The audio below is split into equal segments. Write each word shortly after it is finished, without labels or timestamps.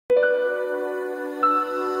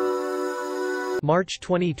March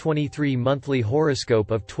 2023 Monthly Horoscope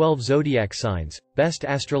of 12 Zodiac Signs, Best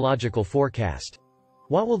Astrological Forecast.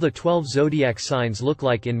 What will the 12 Zodiac signs look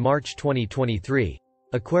like in March 2023?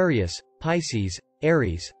 Aquarius, Pisces,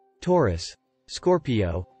 Aries, Taurus,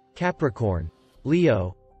 Scorpio, Capricorn,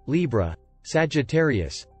 Leo, Libra,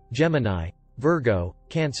 Sagittarius, Gemini, Virgo,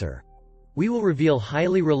 Cancer. We will reveal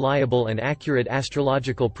highly reliable and accurate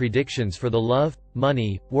astrological predictions for the love,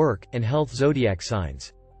 money, work, and health zodiac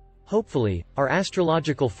signs. Hopefully, our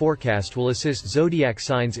astrological forecast will assist zodiac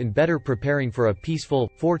signs in better preparing for a peaceful,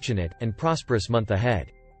 fortunate, and prosperous month ahead.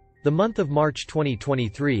 The month of March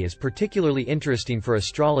 2023 is particularly interesting for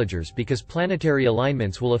astrologers because planetary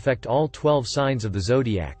alignments will affect all 12 signs of the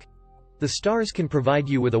zodiac. The stars can provide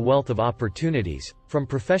you with a wealth of opportunities, from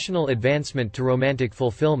professional advancement to romantic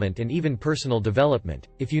fulfillment and even personal development,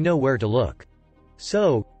 if you know where to look.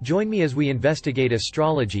 So, join me as we investigate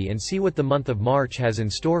astrology and see what the month of March has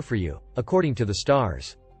in store for you, according to the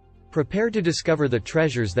stars. Prepare to discover the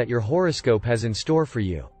treasures that your horoscope has in store for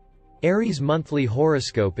you. Aries Monthly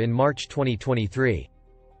Horoscope in March 2023.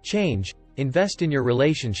 Change, invest in your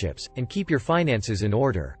relationships, and keep your finances in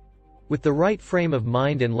order. With the right frame of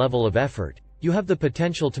mind and level of effort, you have the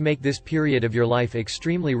potential to make this period of your life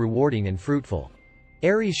extremely rewarding and fruitful.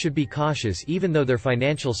 Aries should be cautious even though their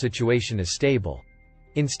financial situation is stable.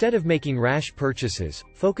 Instead of making rash purchases,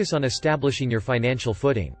 focus on establishing your financial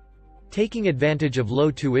footing. Taking advantage of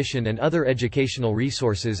low tuition and other educational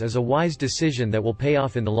resources is a wise decision that will pay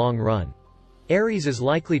off in the long run. Aries is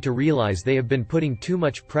likely to realize they have been putting too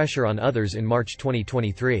much pressure on others in March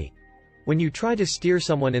 2023. When you try to steer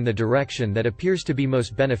someone in the direction that appears to be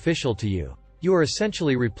most beneficial to you, you are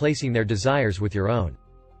essentially replacing their desires with your own.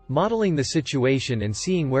 Modeling the situation and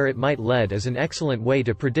seeing where it might lead is an excellent way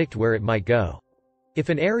to predict where it might go. If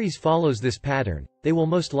an Aries follows this pattern, they will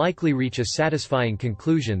most likely reach a satisfying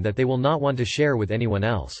conclusion that they will not want to share with anyone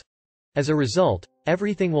else. As a result,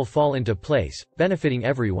 everything will fall into place, benefiting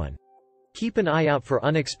everyone. Keep an eye out for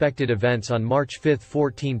unexpected events on March 5,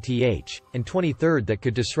 14th, and 23rd that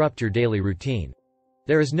could disrupt your daily routine.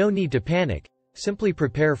 There is no need to panic, simply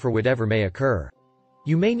prepare for whatever may occur.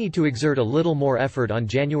 You may need to exert a little more effort on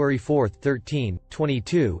January 4, 13,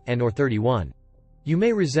 22, and/or 31. You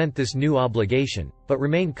may resent this new obligation, but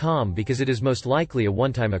remain calm because it is most likely a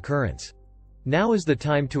one-time occurrence. Now is the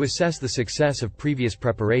time to assess the success of previous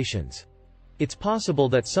preparations. It's possible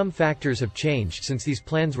that some factors have changed since these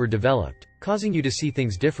plans were developed, causing you to see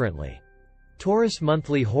things differently. Taurus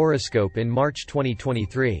Monthly Horoscope in March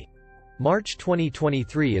 2023. March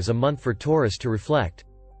 2023 is a month for Taurus to reflect.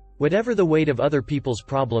 Whatever the weight of other people's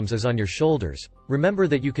problems is on your shoulders, remember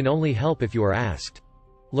that you can only help if you are asked.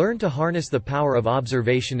 Learn to harness the power of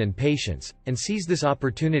observation and patience, and seize this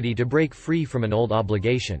opportunity to break free from an old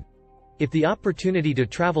obligation. If the opportunity to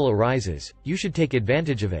travel arises, you should take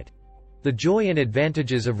advantage of it. The joy and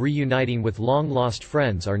advantages of reuniting with long-lost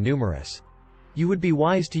friends are numerous. You would be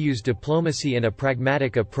wise to use diplomacy and a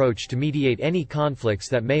pragmatic approach to mediate any conflicts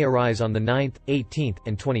that may arise on the 9th, 18th,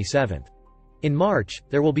 and 27th. In March,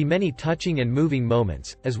 there will be many touching and moving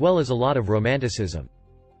moments, as well as a lot of romanticism.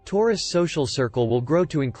 Taurus' social circle will grow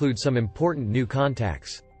to include some important new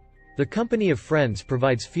contacts. The company of friends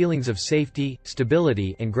provides feelings of safety,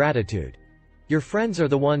 stability, and gratitude. Your friends are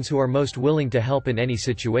the ones who are most willing to help in any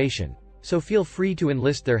situation, so feel free to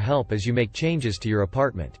enlist their help as you make changes to your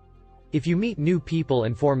apartment. If you meet new people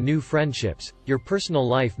and form new friendships, your personal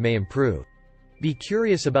life may improve. Be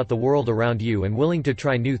curious about the world around you and willing to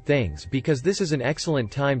try new things because this is an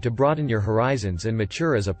excellent time to broaden your horizons and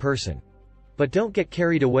mature as a person. But don't get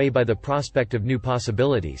carried away by the prospect of new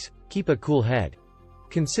possibilities. Keep a cool head.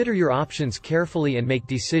 Consider your options carefully and make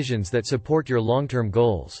decisions that support your long-term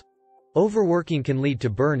goals. Overworking can lead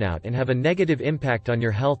to burnout and have a negative impact on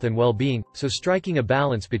your health and well-being, so striking a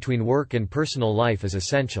balance between work and personal life is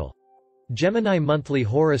essential. Gemini Monthly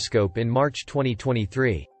Horoscope in March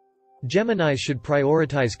 2023. Geminis should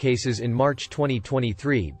prioritize cases in March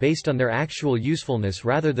 2023 based on their actual usefulness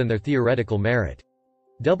rather than their theoretical merit.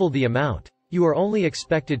 Double the amount. You are only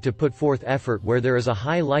expected to put forth effort where there is a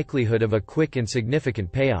high likelihood of a quick and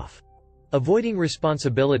significant payoff. Avoiding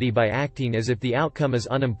responsibility by acting as if the outcome is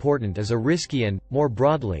unimportant is a risky and, more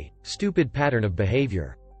broadly, stupid pattern of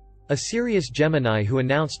behavior. A serious Gemini who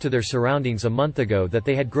announced to their surroundings a month ago that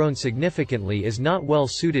they had grown significantly is not well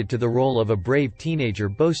suited to the role of a brave teenager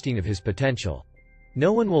boasting of his potential.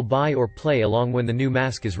 No one will buy or play along when the new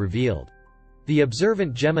mask is revealed. The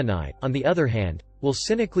observant Gemini, on the other hand, will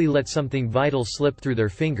cynically let something vital slip through their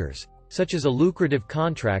fingers, such as a lucrative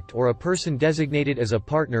contract or a person designated as a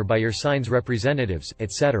partner by your sign's representatives,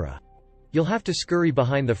 etc. You'll have to scurry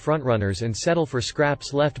behind the frontrunners and settle for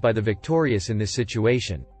scraps left by the victorious in this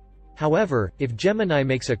situation. However, if Gemini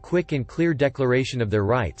makes a quick and clear declaration of their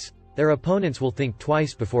rights, their opponents will think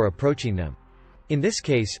twice before approaching them. In this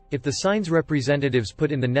case, if the sign's representatives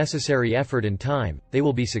put in the necessary effort and time, they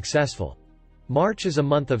will be successful. March is a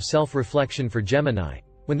month of self-reflection for Gemini,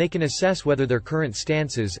 when they can assess whether their current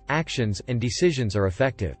stances, actions, and decisions are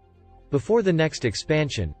effective. Before the next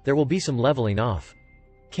expansion, there will be some leveling off.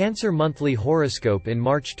 Cancer Monthly Horoscope in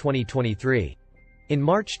March 2023. In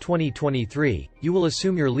March 2023, you will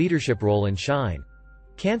assume your leadership role and shine.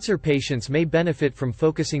 Cancer patients may benefit from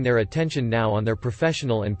focusing their attention now on their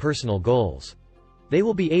professional and personal goals. They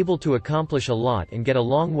will be able to accomplish a lot and get a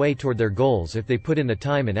long way toward their goals if they put in the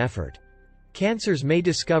time and effort. Cancers may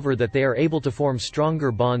discover that they are able to form stronger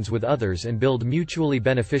bonds with others and build mutually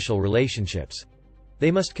beneficial relationships. They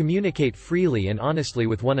must communicate freely and honestly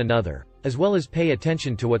with one another, as well as pay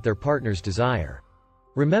attention to what their partners desire.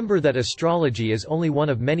 Remember that astrology is only one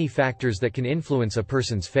of many factors that can influence a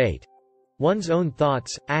person's fate. One's own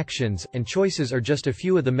thoughts, actions, and choices are just a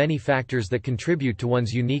few of the many factors that contribute to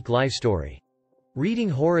one's unique life story. Reading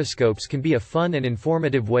horoscopes can be a fun and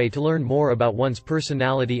informative way to learn more about one's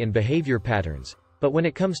personality and behavior patterns, but when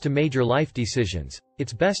it comes to major life decisions,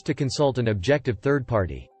 it's best to consult an objective third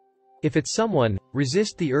party. If it's someone,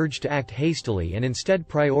 resist the urge to act hastily and instead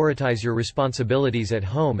prioritize your responsibilities at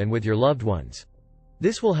home and with your loved ones.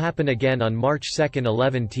 This will happen again on March 2nd,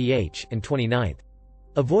 11th, and 29th.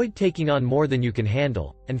 Avoid taking on more than you can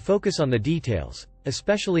handle, and focus on the details,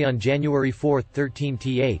 especially on January 4th,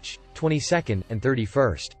 13th, 22nd, and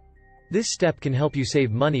 31st. This step can help you save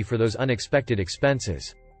money for those unexpected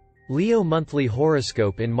expenses. Leo Monthly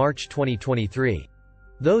Horoscope in March 2023.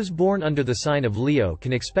 Those born under the sign of Leo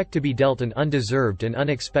can expect to be dealt an undeserved and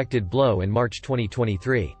unexpected blow in March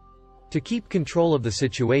 2023. To keep control of the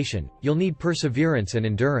situation, you'll need perseverance and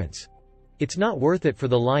endurance. It's not worth it for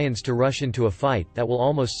the lions to rush into a fight that will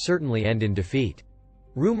almost certainly end in defeat.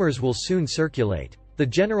 Rumors will soon circulate. The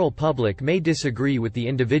general public may disagree with the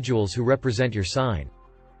individuals who represent your sign.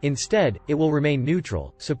 Instead, it will remain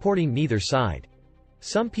neutral, supporting neither side.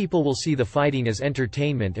 Some people will see the fighting as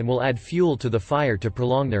entertainment and will add fuel to the fire to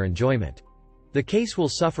prolong their enjoyment. The case will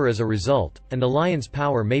suffer as a result, and the lion's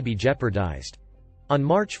power may be jeopardized. On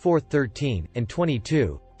March 4, 13, and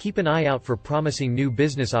 22, keep an eye out for promising new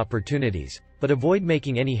business opportunities, but avoid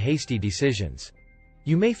making any hasty decisions.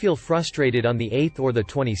 You may feel frustrated on the 8th or the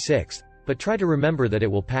 26th, but try to remember that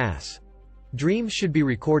it will pass. Dreams should be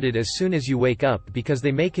recorded as soon as you wake up because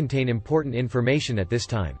they may contain important information at this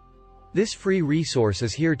time. This free resource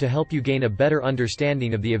is here to help you gain a better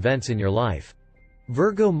understanding of the events in your life.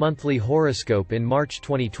 Virgo Monthly Horoscope in March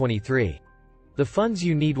 2023. The funds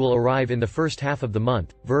you need will arrive in the first half of the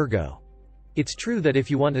month, Virgo. It's true that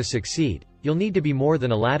if you want to succeed, you'll need to be more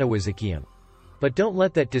than a latawizikium. But don't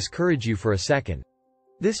let that discourage you for a second.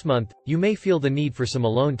 This month, you may feel the need for some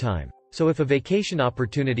alone time, so if a vacation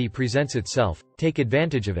opportunity presents itself, take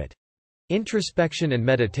advantage of it. Introspection and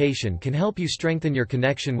meditation can help you strengthen your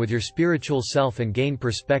connection with your spiritual self and gain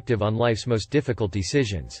perspective on life's most difficult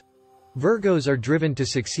decisions. Virgos are driven to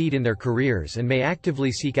succeed in their careers and may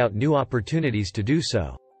actively seek out new opportunities to do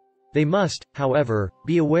so. They must, however,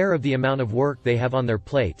 be aware of the amount of work they have on their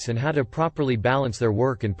plates and how to properly balance their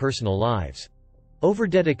work and personal lives.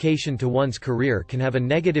 Overdedication to one's career can have a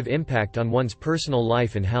negative impact on one's personal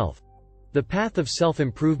life and health. The path of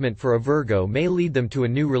self-improvement for a Virgo may lead them to a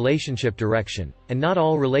new relationship direction, and not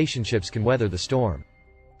all relationships can weather the storm.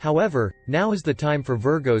 However, now is the time for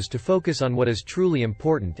Virgos to focus on what is truly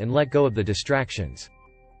important and let go of the distractions.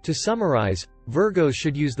 To summarize, Virgos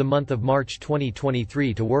should use the month of March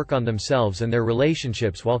 2023 to work on themselves and their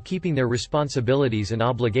relationships while keeping their responsibilities and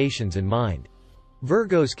obligations in mind.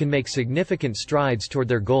 Virgos can make significant strides toward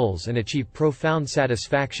their goals and achieve profound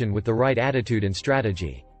satisfaction with the right attitude and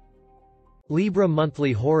strategy. Libra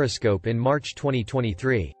Monthly Horoscope in March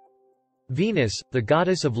 2023. Venus, the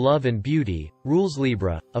goddess of love and beauty, rules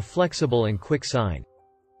Libra, a flexible and quick sign.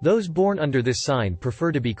 Those born under this sign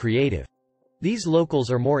prefer to be creative. These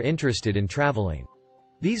locals are more interested in traveling.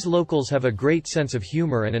 These locals have a great sense of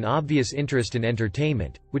humor and an obvious interest in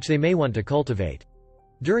entertainment, which they may want to cultivate.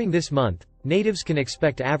 During this month, natives can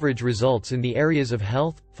expect average results in the areas of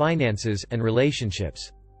health, finances, and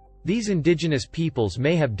relationships. These indigenous peoples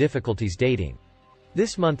may have difficulties dating.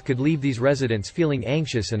 This month could leave these residents feeling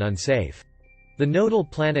anxious and unsafe. The nodal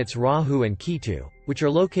planets Rahu and Ketu, which are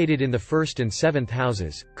located in the 1st and 7th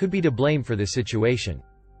houses, could be to blame for this situation.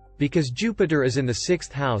 Because Jupiter is in the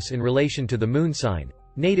 6th house in relation to the moon sign,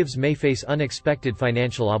 natives may face unexpected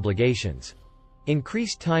financial obligations.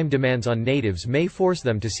 Increased time demands on natives may force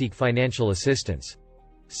them to seek financial assistance.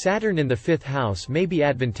 Saturn in the 5th house may be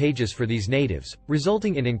advantageous for these natives,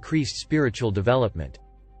 resulting in increased spiritual development.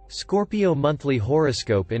 Scorpio monthly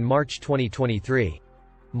horoscope in March 2023.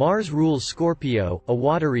 Mars rules Scorpio, a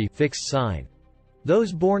watery, fixed sign.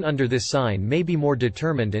 Those born under this sign may be more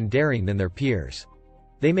determined and daring than their peers.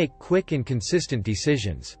 They make quick and consistent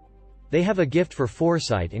decisions. They have a gift for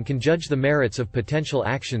foresight and can judge the merits of potential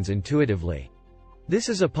actions intuitively. This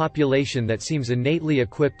is a population that seems innately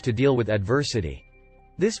equipped to deal with adversity.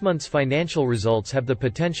 This month's financial results have the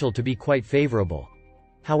potential to be quite favorable.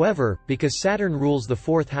 However, because Saturn rules the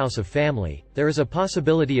 4th house of family, there is a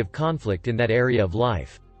possibility of conflict in that area of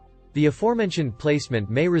life. The aforementioned placement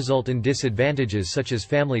may result in disadvantages such as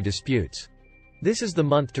family disputes. This is the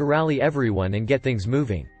month to rally everyone and get things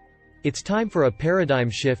moving. It's time for a paradigm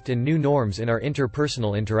shift and new norms in our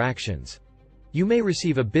interpersonal interactions. You may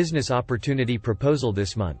receive a business opportunity proposal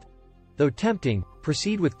this month. Though tempting,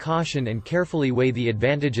 proceed with caution and carefully weigh the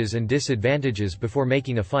advantages and disadvantages before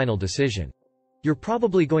making a final decision. You're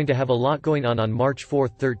probably going to have a lot going on March 4,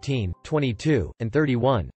 13, 22, and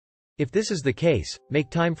 31. If this is the case, make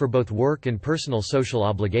time for both work and personal social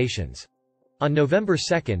obligations. On November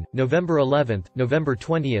 2nd, November 11th, November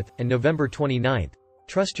 20th, and November 29th,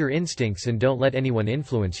 trust your instincts and don't let anyone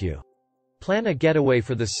influence you. Plan a getaway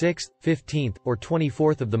for the 6th, 15th, or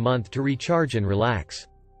 24th of the month to recharge and relax.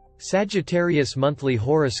 Sagittarius monthly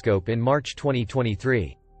horoscope in March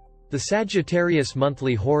 2023. The Sagittarius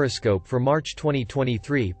monthly horoscope for March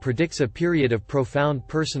 2023 predicts a period of profound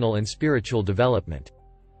personal and spiritual development.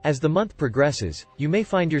 As the month progresses, you may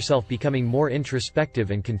find yourself becoming more introspective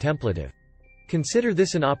and contemplative. Consider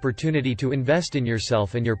this an opportunity to invest in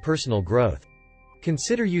yourself and your personal growth.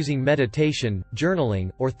 Consider using meditation,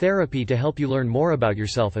 journaling, or therapy to help you learn more about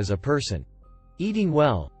yourself as a person. Eating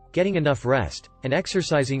well, getting enough rest, and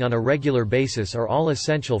exercising on a regular basis are all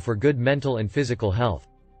essential for good mental and physical health.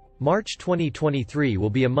 March 2023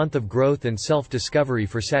 will be a month of growth and self-discovery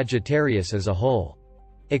for Sagittarius as a whole.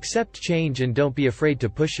 Accept change and don't be afraid to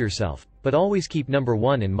push yourself, but always keep number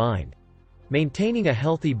one in mind. Maintaining a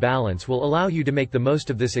healthy balance will allow you to make the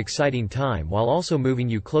most of this exciting time while also moving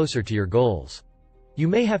you closer to your goals. You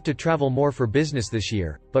may have to travel more for business this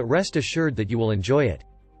year, but rest assured that you will enjoy it.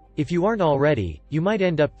 If you aren't already, you might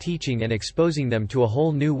end up teaching and exposing them to a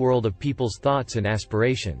whole new world of people's thoughts and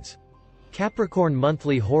aspirations. Capricorn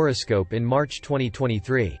monthly horoscope in March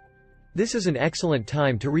 2023. This is an excellent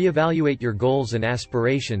time to reevaluate your goals and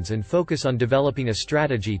aspirations and focus on developing a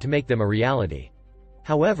strategy to make them a reality.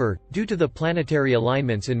 However, due to the planetary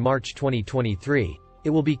alignments in March 2023, it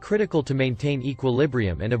will be critical to maintain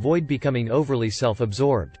equilibrium and avoid becoming overly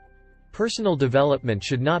self-absorbed. Personal development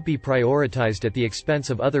should not be prioritized at the expense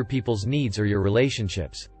of other people's needs or your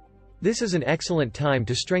relationships. This is an excellent time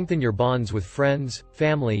to strengthen your bonds with friends,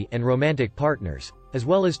 family, and romantic partners, as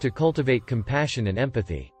well as to cultivate compassion and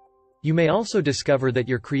empathy. You may also discover that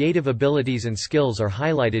your creative abilities and skills are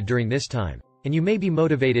highlighted during this time, and you may be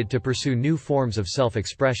motivated to pursue new forms of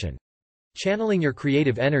self-expression. Channeling your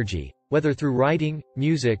creative energy, whether through writing,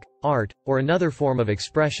 music, art, or another form of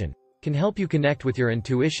expression, can help you connect with your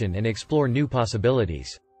intuition and explore new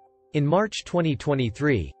possibilities. In March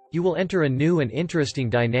 2023, you will enter a new and interesting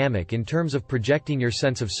dynamic in terms of projecting your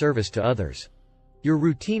sense of service to others. Your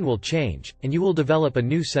routine will change, and you will develop a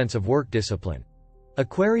new sense of work discipline.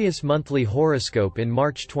 Aquarius monthly horoscope in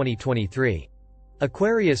March 2023.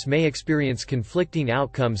 Aquarius may experience conflicting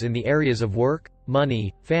outcomes in the areas of work,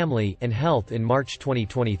 money, family, and health in March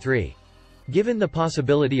 2023. Given the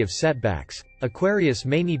possibility of setbacks, Aquarius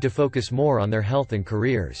may need to focus more on their health and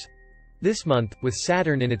careers. This month, with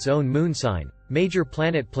Saturn in its own moon sign, major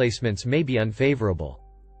planet placements may be unfavorable.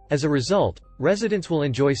 As a result, residents will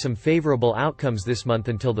enjoy some favorable outcomes this month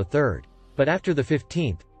until the 3rd, but after the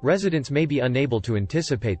 15th, residents may be unable to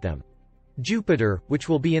anticipate them. Jupiter, which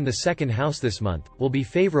will be in the 2nd house this month, will be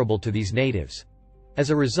favorable to these natives. As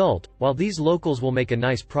a result, while these locals will make a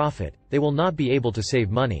nice profit, they will not be able to save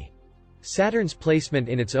money. Saturn's placement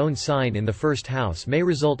in its own sign in the 1st house may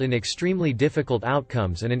result in extremely difficult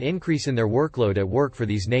outcomes and an increase in their workload at work for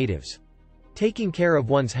these natives. Taking care of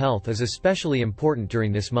one's health is especially important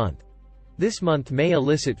during this month. This month may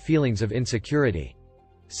elicit feelings of insecurity.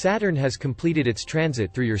 Saturn has completed its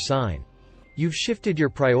transit through your sign. You've shifted your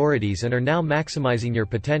priorities and are now maximizing your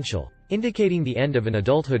potential, indicating the end of an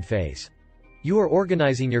adulthood phase. You are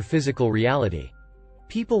organizing your physical reality.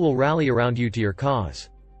 People will rally around you to your cause.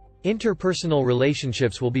 Interpersonal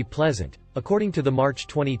relationships will be pleasant, according to the March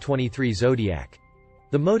 2023 Zodiac.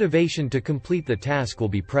 The motivation to complete the task will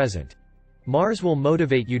be present. Mars will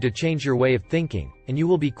motivate you to change your way of thinking, and you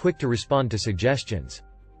will be quick to respond to suggestions.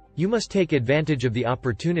 You must take advantage of the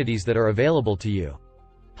opportunities that are available to you.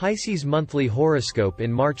 Pisces Monthly Horoscope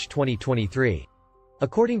in March 2023.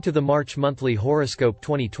 According to the March Monthly Horoscope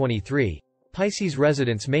 2023, Pisces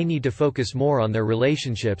residents may need to focus more on their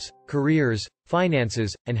relationships, careers,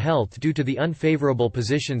 finances, and health due to the unfavorable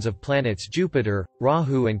positions of planets Jupiter,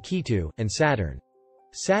 Rahu and Ketu, and Saturn.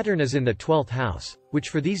 Saturn is in the 12th house, which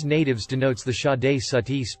for these natives denotes the Shade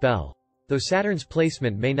Sati spell, though Saturn's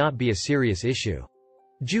placement may not be a serious issue.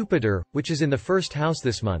 Jupiter, which is in the 1st house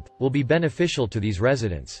this month, will be beneficial to these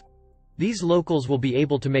residents. These locals will be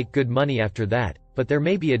able to make good money after that, but there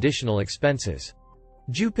may be additional expenses.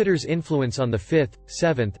 Jupiter's influence on the 5th,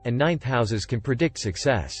 7th, and 9th houses can predict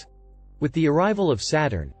success. With the arrival of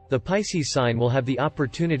Saturn, the Pisces sign will have the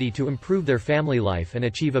opportunity to improve their family life and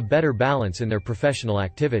achieve a better balance in their professional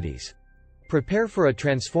activities. Prepare for a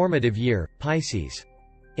transformative year, Pisces.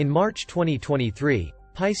 In March 2023,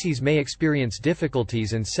 Pisces may experience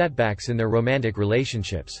difficulties and setbacks in their romantic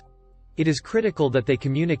relationships. It is critical that they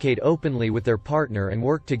communicate openly with their partner and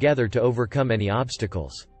work together to overcome any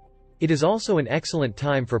obstacles. It is also an excellent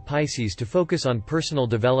time for Pisces to focus on personal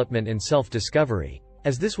development and self-discovery,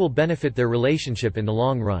 as this will benefit their relationship in the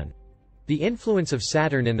long run. The influence of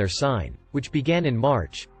Saturn in their sign, which began in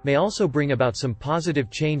March, may also bring about some positive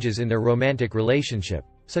changes in their romantic relationship,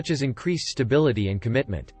 such as increased stability and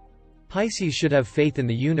commitment. Pisces should have faith in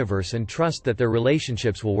the universe and trust that their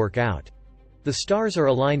relationships will work out. The stars are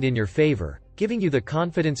aligned in your favor, giving you the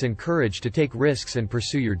confidence and courage to take risks and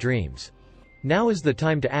pursue your dreams. Now is the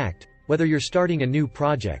time to act, whether you're starting a new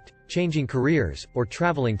project, changing careers, or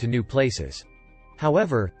traveling to new places.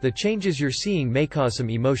 However, the changes you're seeing may cause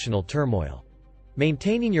some emotional turmoil.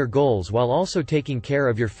 Maintaining your goals while also taking care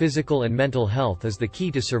of your physical and mental health is the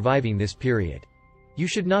key to surviving this period. You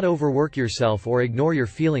should not overwork yourself or ignore your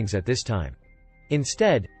feelings at this time.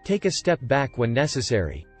 Instead, take a step back when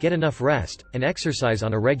necessary, get enough rest, and exercise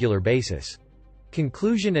on a regular basis.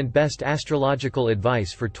 Conclusion and best astrological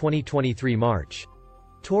advice for 2023 March.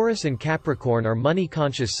 Taurus and Capricorn are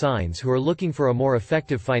money-conscious signs who are looking for a more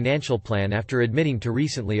effective financial plan after admitting to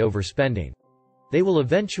recently overspending. They will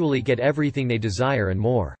eventually get everything they desire and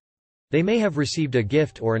more. They may have received a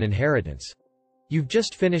gift or an inheritance. You've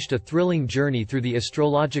just finished a thrilling journey through the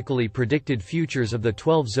astrologically predicted futures of the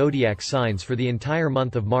 12 zodiac signs for the entire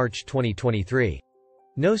month of March 2023.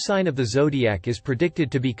 No sign of the zodiac is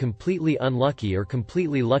predicted to be completely unlucky or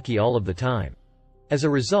completely lucky all of the time. As a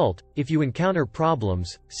result, if you encounter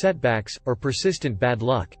problems, setbacks, or persistent bad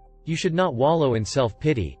luck, you should not wallow in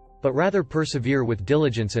self-pity, but rather persevere with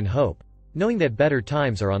diligence and hope, knowing that better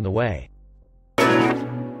times are on the way.